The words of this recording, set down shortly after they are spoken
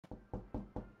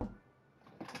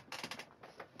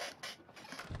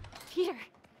Peter.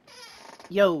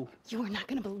 Yo. You are not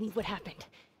gonna believe what happened.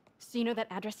 So you know that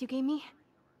address you gave me?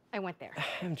 I went there.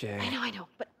 MJ. I know,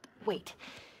 but wait.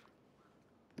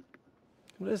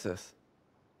 What is this?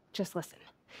 Just listen.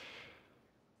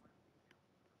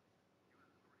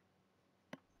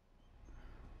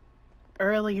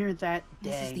 Earlier that day.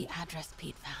 This is the address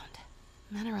Pete found.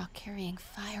 Men are all carrying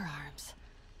firearms.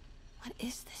 What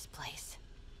is this place?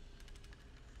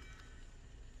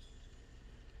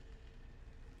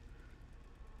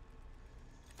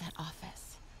 That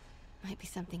office. Might be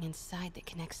something inside that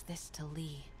connects this to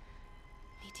Lee.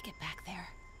 Need to get back there.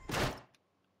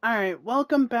 Alright,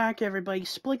 welcome back everybody.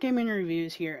 Split Gaming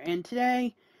Reviews here, and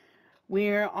today we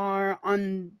are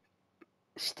on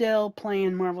still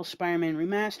playing Marvel Spider-Man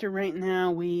Remastered. Right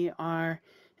now we are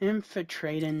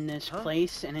infiltrating this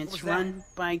place, and it's run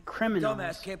by criminals.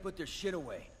 Dumbass can't put their shit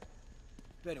away.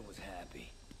 Bet it was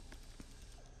happy.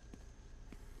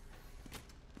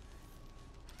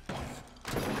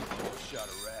 Shot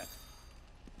a rat.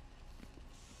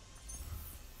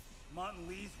 Martin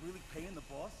Lee's really paying the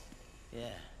boss?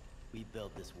 Yeah, we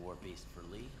built this war beast for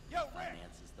Lee.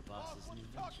 Finances the boss's new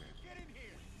venture. Get in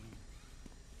here!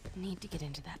 Need to get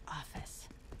into that office.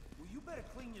 Well, you better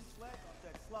clean your slack off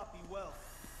that sloppy well.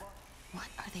 What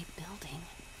are they building?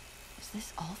 Is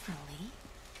this all for Lee?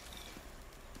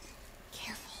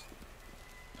 Careful.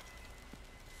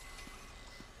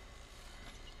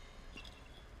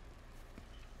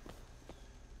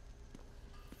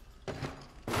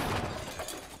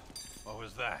 What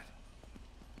was that?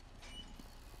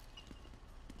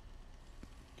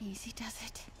 Easy does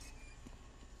it.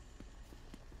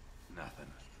 Nothing.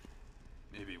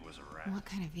 Maybe it was a rat. What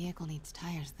kind of vehicle needs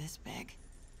tires this big?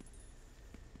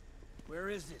 Where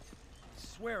is it? I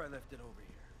swear I left it over here.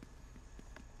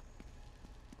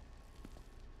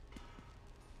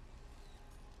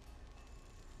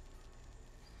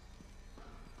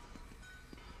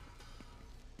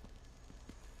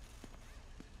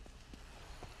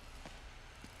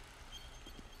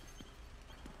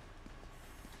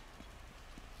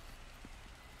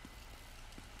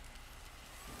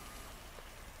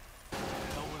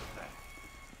 What was that?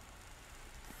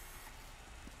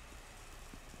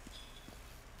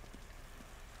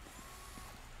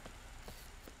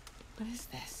 What is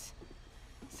this?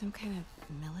 Some kind of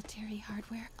military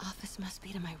hardware? Office must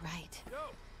be to my right. Yo,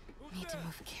 who's Need to there?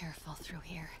 move careful through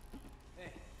here.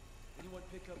 Hey, anyone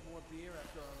pick up more beer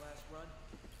after our last run?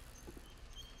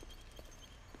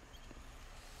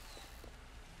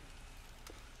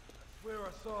 I swear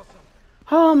I saw something.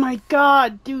 Oh my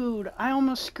god, dude. I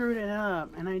almost screwed it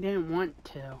up, and I didn't want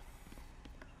to.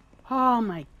 Oh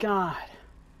my god.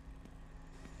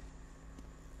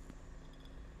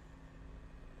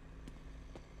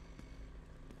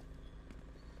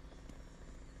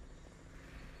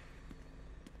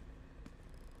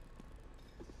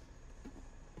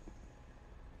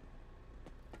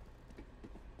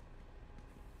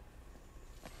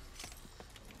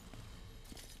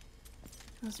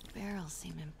 Those barrels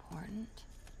seem important.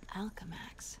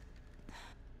 Alchemax.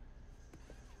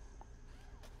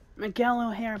 Miguel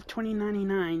O'Hare of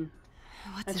 2099.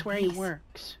 What's That's in where he these?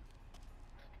 works.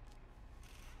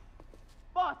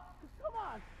 Boss, come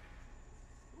on!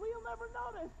 We'll never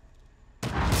notice!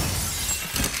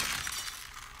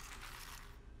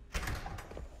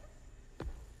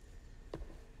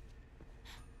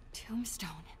 Tombstone.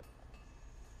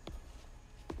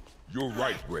 You're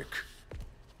right, Rick.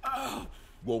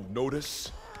 Won't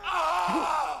notice?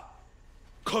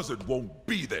 Cause it won't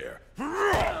be there.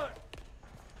 God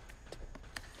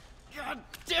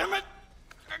damn it!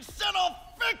 I said I'll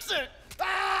fix it!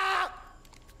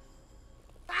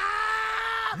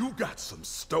 You got some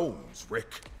stones,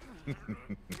 Rick.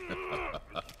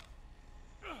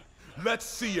 Let's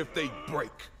see if they break.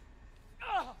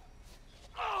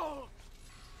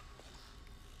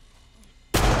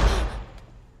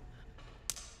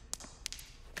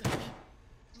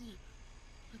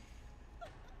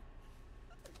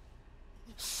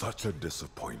 Such a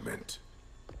disappointment.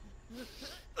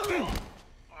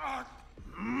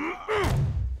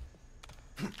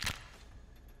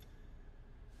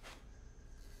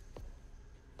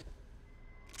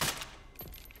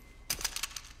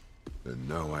 And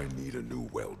now I need a new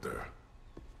welder.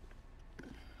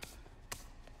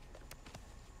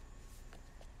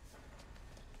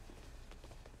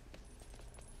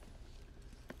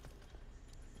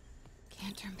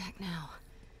 Can't turn back now.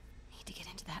 Need to get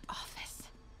into that office.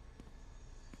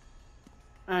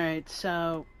 Alright,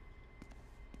 so...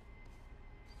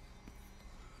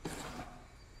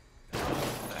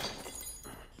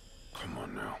 Come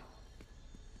on now.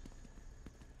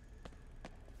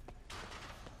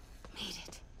 Made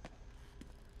it.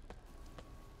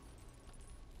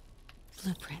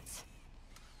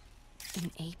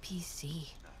 APC.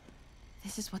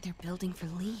 This is what they're building for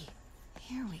Lee.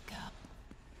 Here we go.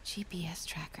 GPS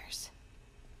trackers.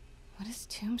 What is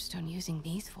Tombstone using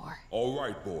these for? All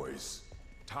right, boys.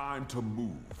 Time to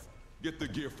move. Get the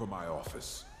gear from my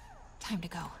office. Time to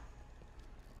go.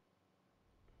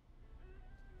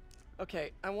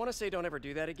 Okay, I want to say don't ever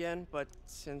do that again, but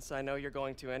since I know you're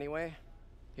going to anyway,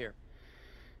 here.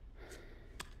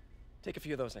 Take a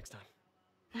few of those next time.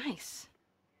 Nice.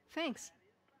 Thanks.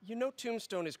 You know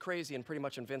Tombstone is crazy and pretty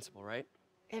much invincible, right?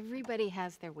 Everybody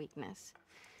has their weakness.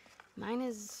 Mine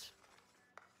is...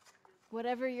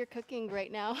 whatever you're cooking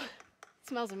right now. It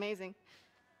smells amazing.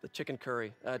 The chicken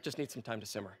curry. Just needs some time to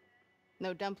simmer.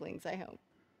 No dumplings, I hope.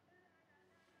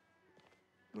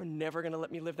 You're never gonna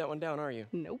let me live that one down, are you?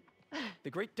 Nope. The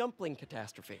Great Dumpling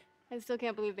Catastrophe. I still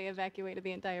can't believe they evacuated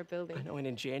the entire building. I know, and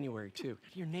in January, too.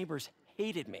 Your neighbors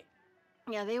hated me.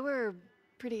 Yeah, they were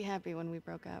pretty happy when we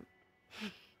broke up.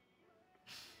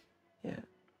 Yeah.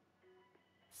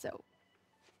 So,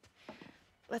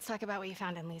 let's talk about what you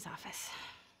found in Lee's office.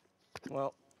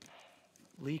 Well,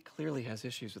 Lee clearly has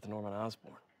issues with Norman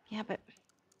Osborn. Yeah, but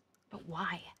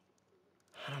why?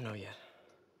 I don't know yet.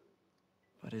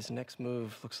 But his next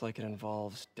move looks like it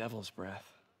involves Devil's Breath.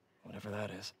 Whatever that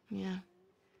is. Yeah.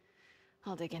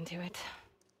 I'll dig into it.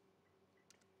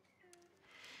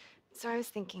 So I was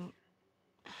thinking,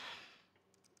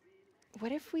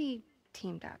 what if we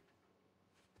teamed up?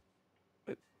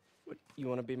 What, you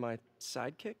want to be my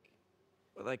sidekick?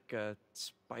 Like a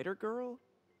spider girl?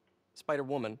 Spider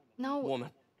woman? No.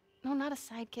 Woman. No, not a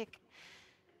sidekick.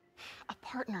 A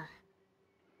partner.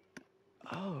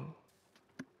 Oh.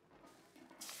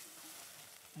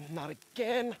 Not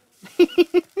again.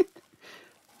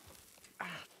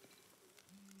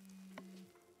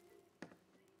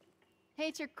 Hey,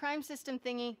 it's your crime system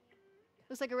thingy.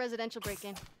 Looks like a residential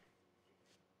break-in.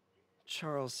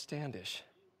 Charles Standish.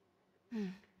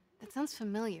 That sounds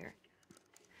familiar.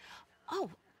 Oh,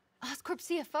 Oscorp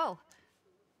CFO.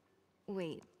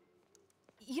 Wait.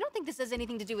 You don't think this has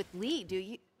anything to do with Lee, do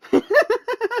you?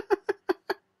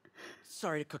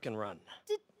 Sorry to cook and run.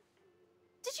 Did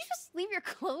you just leave your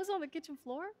clothes on the kitchen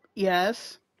floor?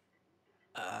 Yes.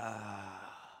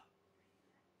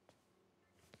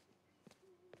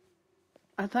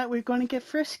 I thought we were going to get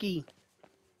frisky.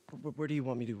 Where do you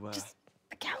want me to, Just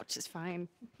the couch is fine.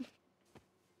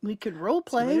 We could role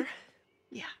see you play. later?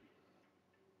 Yeah.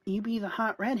 You be the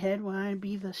hot redhead while I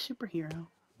be the superhero.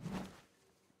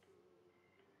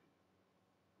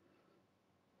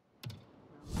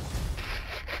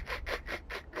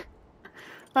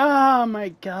 Oh my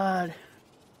god.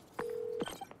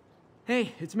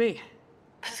 Hey, it's me.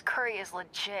 This curry is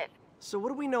legit. So what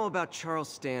do we know about Charles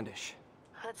Standish?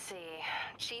 Let's see.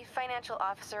 Chief Financial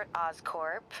Officer at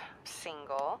Oscorp.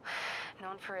 Single.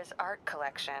 Known for his art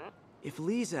collection. If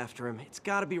Lee's after him, it's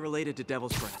gotta be related to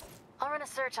Devil's Breath. I'll run a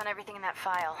search on everything in that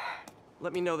file.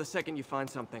 Let me know the second you find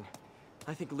something.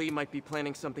 I think Lee might be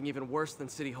planning something even worse than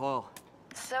City Hall.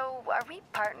 So, are we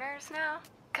partners now?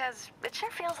 'Cause it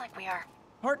sure feels like we are.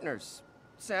 Partners.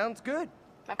 Sounds good.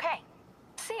 Okay.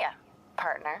 See ya,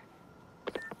 partner.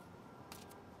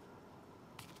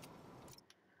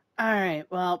 Alright,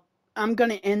 well, I'm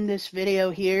gonna end this video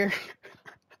here.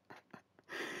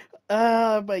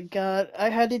 Oh my god, I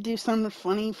had to do something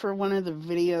funny for one of the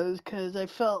videos because I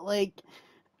felt like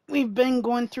we've been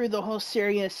going through the whole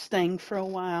serious thing for a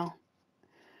while.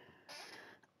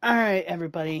 Alright,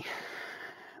 everybody.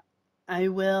 I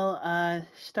will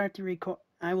start the record.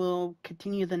 I will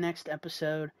continue the next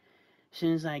episode as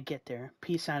soon as I get there.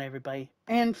 Peace out, everybody.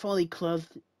 And fully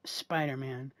clothed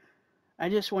Spider-Man. I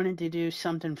just wanted to do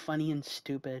something funny and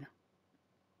stupid.